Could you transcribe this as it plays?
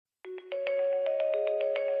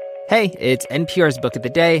Hey, it's NPR's Book of the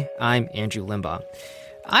Day. I'm Andrew Limbaugh.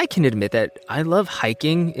 I can admit that I love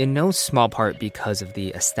hiking in no small part because of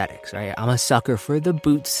the aesthetics, right? I'm a sucker for the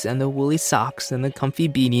boots and the woolly socks and the comfy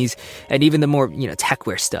beanies and even the more,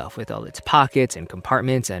 techwear stuff with all its pockets and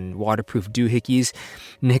compartments and waterproof doohickeys.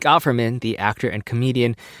 Nick Offerman, the actor and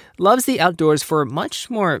comedian, loves the outdoors for much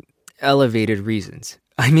more elevated reasons.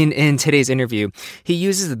 I mean, in today's interview, he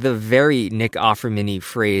uses the very Nick Offerman-y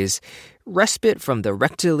phrase, respite from the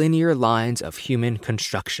rectilinear lines of human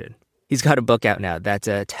construction. He's got a book out now that's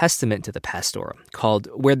a testament to the pastoral called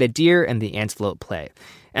Where the Deer and the Antelope Play.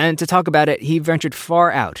 And to talk about it, he ventured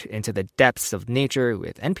far out into the depths of nature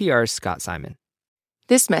with NPR's Scott Simon.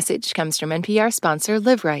 This message comes from NPR sponsor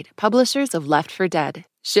Live Right, publishers of Left for Dead,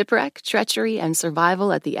 Shipwreck, Treachery, and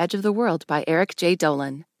Survival at the Edge of the World by Eric J.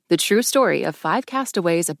 Dolan. The true story of 5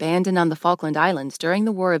 castaways abandoned on the Falkland Islands during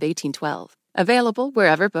the War of 1812. Available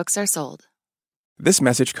wherever books are sold. This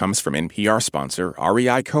message comes from NPR sponsor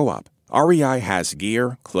REI Co-op. REI has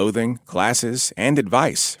gear, clothing, classes, and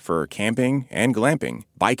advice for camping and glamping,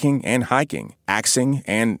 biking and hiking, axing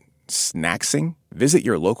and snacksing. Visit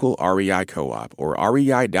your local REI Co-op or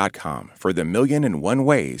rei.com for the 1,000,001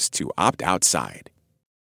 ways to opt outside.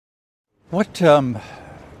 What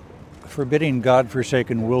forbidding,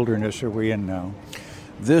 God-forsaken wilderness are we in now?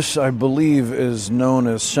 This, I believe, is known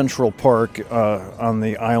as Central Park on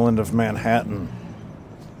the island of Manhattan.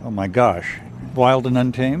 Oh my gosh. Wild and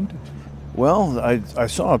untamed? Well, I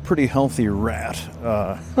saw a pretty healthy rat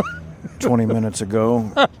 20 minutes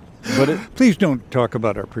ago. But Please don't talk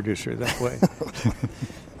about our producer that way.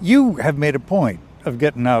 You have made a point of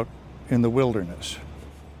getting out in the wilderness.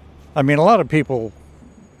 I mean, a lot of people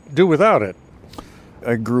do without it.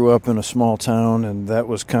 I grew up in a small town, and that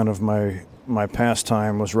was kind of my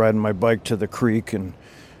pastime, was riding my bike to the creek and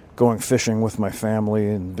going fishing with my family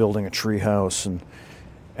and building a tree house.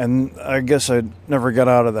 And I guess I never got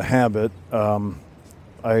out of the habit.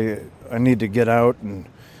 I need to get out and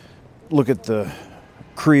look at the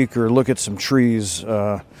creek or look at some trees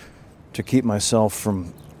to keep myself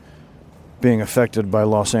from being affected by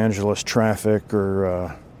Los Angeles traffic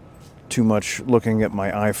or too much looking at my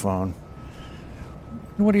iPhone.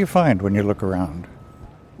 What do you find when you look around?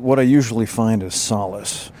 What I usually find is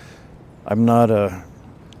solace. I'm not a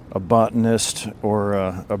botanist or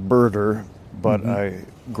a birder, but I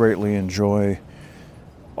greatly enjoy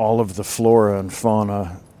all of the flora and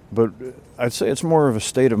fauna. But I'd say it's more of a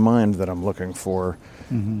state of mind that I'm looking for.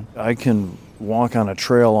 I can walk on a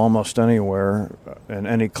trail almost anywhere in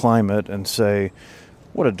any climate and say,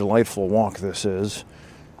 what a delightful walk this is.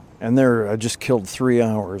 And there I just killed 3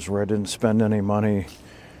 hours where I didn't spend any money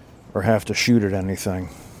or have to shoot at anything.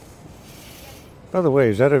 By the way,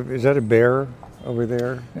 is that a bear over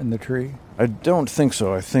there in the tree? I don't think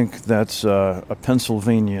so. I think that's a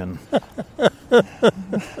Pennsylvanian.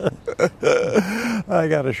 I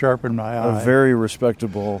got to sharpen my eye. A very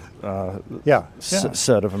respectable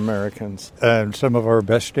set of Americans. And some of our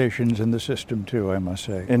best stations in the system, too, I must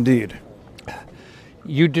say. Indeed.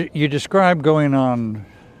 You describe going on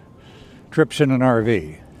trips in an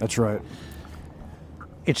RV. That's right.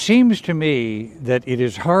 It seems to me that it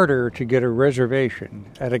is harder to get a reservation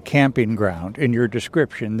at a camping ground in your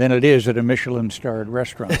description than it is at a Michelin-starred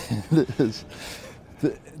restaurant. It is.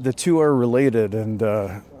 The two are related,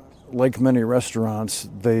 and like many restaurants,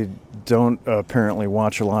 they don't apparently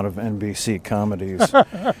watch a lot of NBC comedies.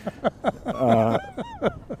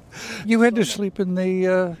 You had to sleep in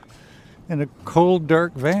a cold,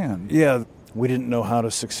 dark van. Yeah. We didn't know how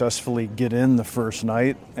to successfully get in the first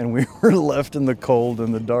night, and we were left in the cold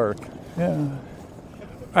and the dark. Yeah.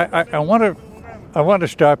 I want to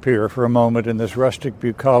stop here for a moment in this rustic,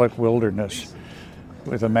 bucolic wilderness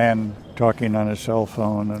with a man talking on his cell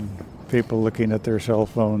phone and people looking at their cell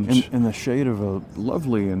phones. In the shade of a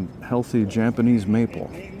lovely and healthy Japanese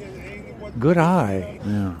maple. Good eye.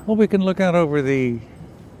 Yeah. Well, we can look out over is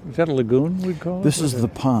that a lagoon we'd call it? This is the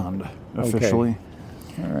pond, officially. Okay.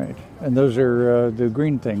 All right. And those are, the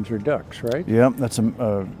green things are ducks, right? Yep, that's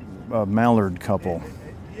a mallard couple.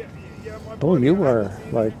 Oh, you are,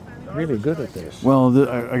 really good at this. Well,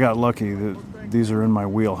 I got lucky. These are in my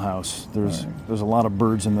wheelhouse. There's a lot of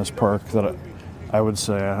birds in this park that I would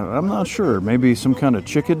say, I'm not sure, maybe some kind of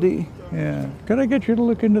chickadee? Yeah. Could I get you to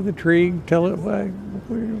look into the tree? Tell it,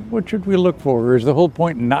 what should we look for? Or is the whole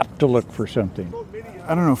point not to look for something?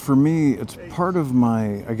 I don't know. For me, it's part of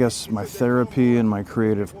my therapy and my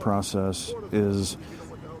creative process is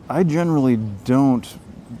I generally don't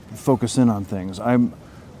focus in on things. I'm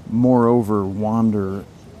moreover wander.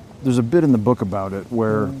 There's a bit in the book about it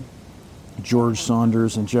where George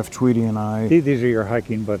Saunders and Jeff Tweedy and I. These are your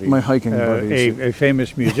hiking buddies. My hiking buddies. A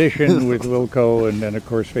famous musician with Wilco, and then, of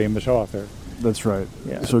course, famous author. That's right.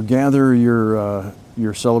 Yeah. So gather your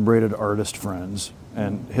celebrated artist friends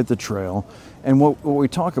and hit the trail. And what we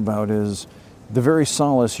talk about is the very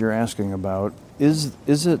solace you're asking about. Is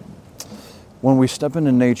it, when we step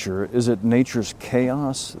into nature, is it nature's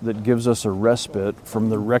chaos that gives us a respite from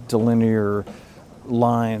the rectilinear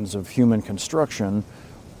lines of human construction,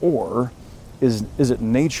 or is it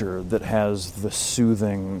nature that has the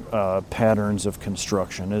soothing patterns of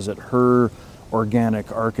construction? Is it her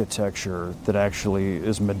organic architecture that actually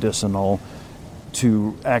is medicinal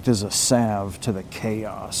to act as a salve to the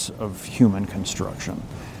chaos of human construction?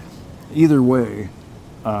 Either way,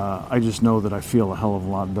 I just know that I feel a hell of a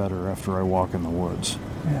lot better after I walk in the woods.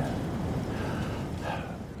 Yeah.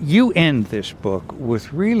 You end this book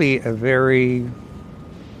with really a very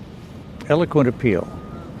eloquent appeal,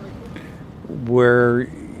 where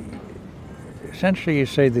essentially you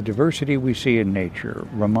say the diversity we see in nature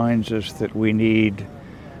reminds us that we need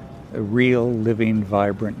a real, living,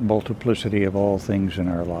 vibrant multiplicity of all things in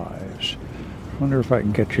our lives. I wonder if I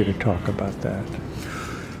can get you to talk about that.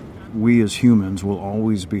 We as humans will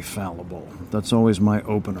always be fallible. That's always my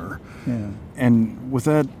opener. Yeah. And with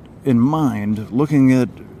that in mind, looking at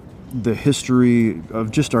the history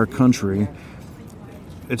of just our country,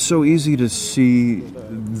 it's so easy to see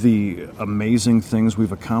the amazing things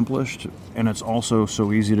we've accomplished, and it's also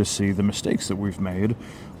so easy to see the mistakes that we've made.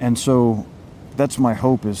 And so that's my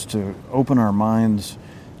hope, is to open our minds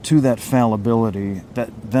to that fallibility that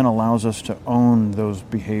then allows us to own those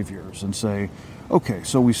behaviors and say, okay,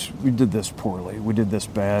 so we did this poorly, we did this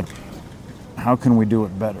bad, how can we do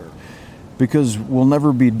it better? Because we'll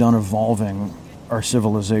never be done evolving our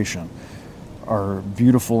civilization. Our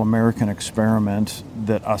beautiful American experiment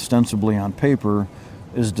that ostensibly on paper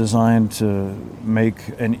is designed to make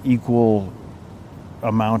an equal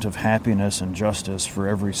amount of happiness and justice for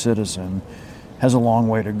every citizen has a long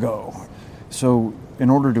way to go. So in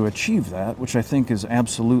order to achieve that, which I think is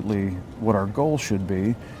absolutely what our goal should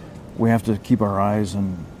be, we have to keep our eyes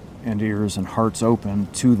and ears and hearts open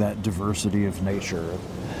to that diversity of nature.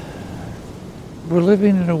 We're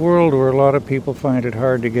living in a world where a lot of people find it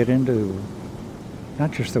hard to get into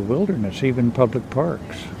not just the wilderness, even public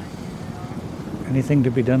parks. Anything to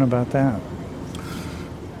be done about that?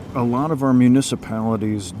 A lot of our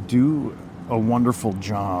municipalities do a wonderful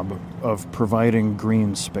job of providing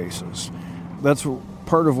green spaces. That's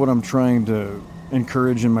part of what I'm trying to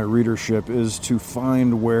encourage in my readership, is to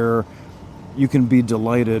find where you can be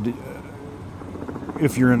delighted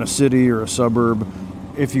if you're in a city or a suburb.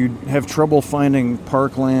 If you have trouble finding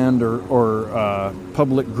parkland or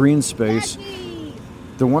public green space,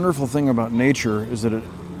 the wonderful thing about nature is that it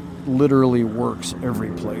literally works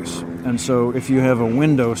every place. And so if you have a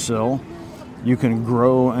windowsill, you can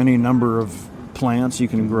grow any number of plants. You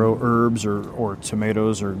can grow herbs or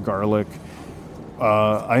tomatoes or garlic.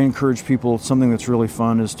 I encourage people, something that's really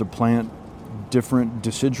fun is to plant different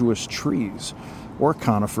deciduous trees or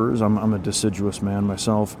conifers. I'm a deciduous man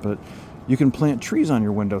myself, but you can plant trees on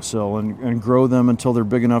your windowsill and grow them until they're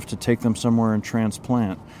big enough to take them somewhere and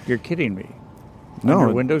transplant. You're kidding me. No, on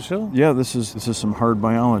your windowsill? Yeah, this is some hard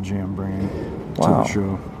biology I'm bringing to the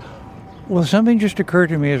show. Well, something just occurred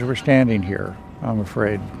to me as we're standing here, I'm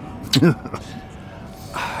afraid.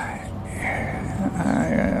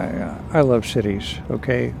 I love cities,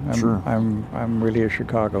 okay? Sure. I'm really a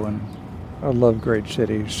Chicagoan. I love great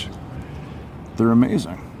cities. They're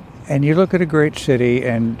amazing. And you look at a great city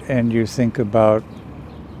and you think about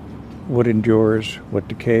what endures, what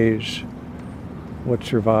decays, what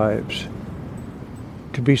survives.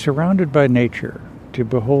 To be surrounded by nature, to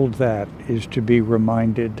behold that, is to be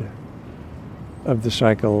reminded of the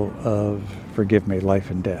cycle of, forgive me,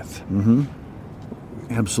 life and death. Mm-hmm.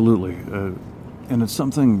 Absolutely. And it's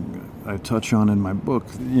something I touch on in my book.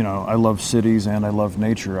 You know, I love cities and I love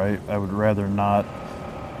nature. I would rather not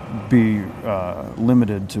be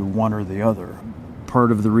limited to one or the other.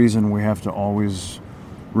 Part of the reason we have to always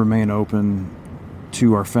remain open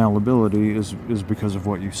to our fallibility is because of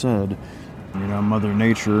what you said. You know, Mother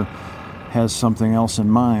Nature has something else in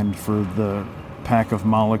mind for the pack of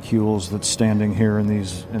molecules that's standing here in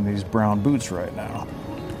these brown boots right now.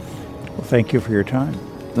 Well, thank you for your time.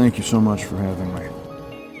 Thank you so much for having me.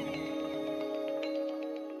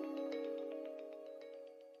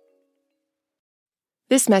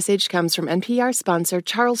 This message comes from NPR sponsor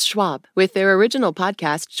Charles Schwab with their original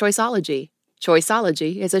podcast, Choiceology.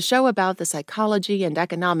 Choiceology is a show about the psychology and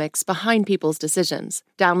economics behind people's decisions.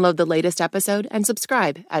 Download the latest episode and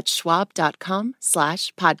subscribe at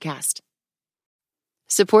schwab.com/podcast.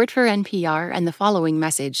 Support for NPR and the following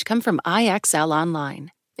message come from IXL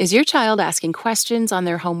Online. Is your child asking questions on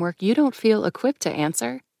their homework you don't feel equipped to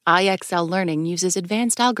answer? IXL Learning uses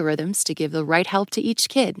advanced algorithms to give the right help to each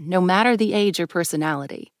kid, no matter the age or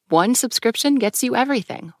personality. One subscription gets you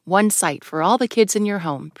everything. One site for all the kids in your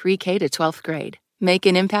home, pre-K to 12th grade. Make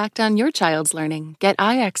an impact on your child's learning. Get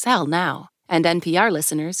IXL now. And NPR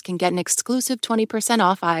listeners can get an exclusive 20%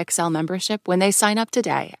 off IXL membership when they sign up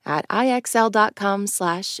today at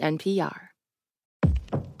IXL.com/NPR.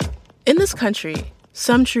 In this country,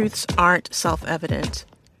 some truths aren't self-evident.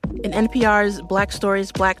 In NPR's Black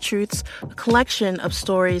Stories, Black Truths, a collection of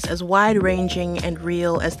stories as wide-ranging and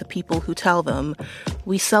real as the people who tell them,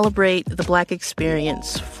 we celebrate the Black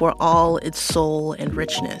experience for all its soul and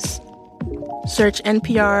richness. Search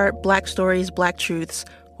NPR Black Stories, Black Truths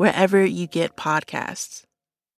wherever you get podcasts.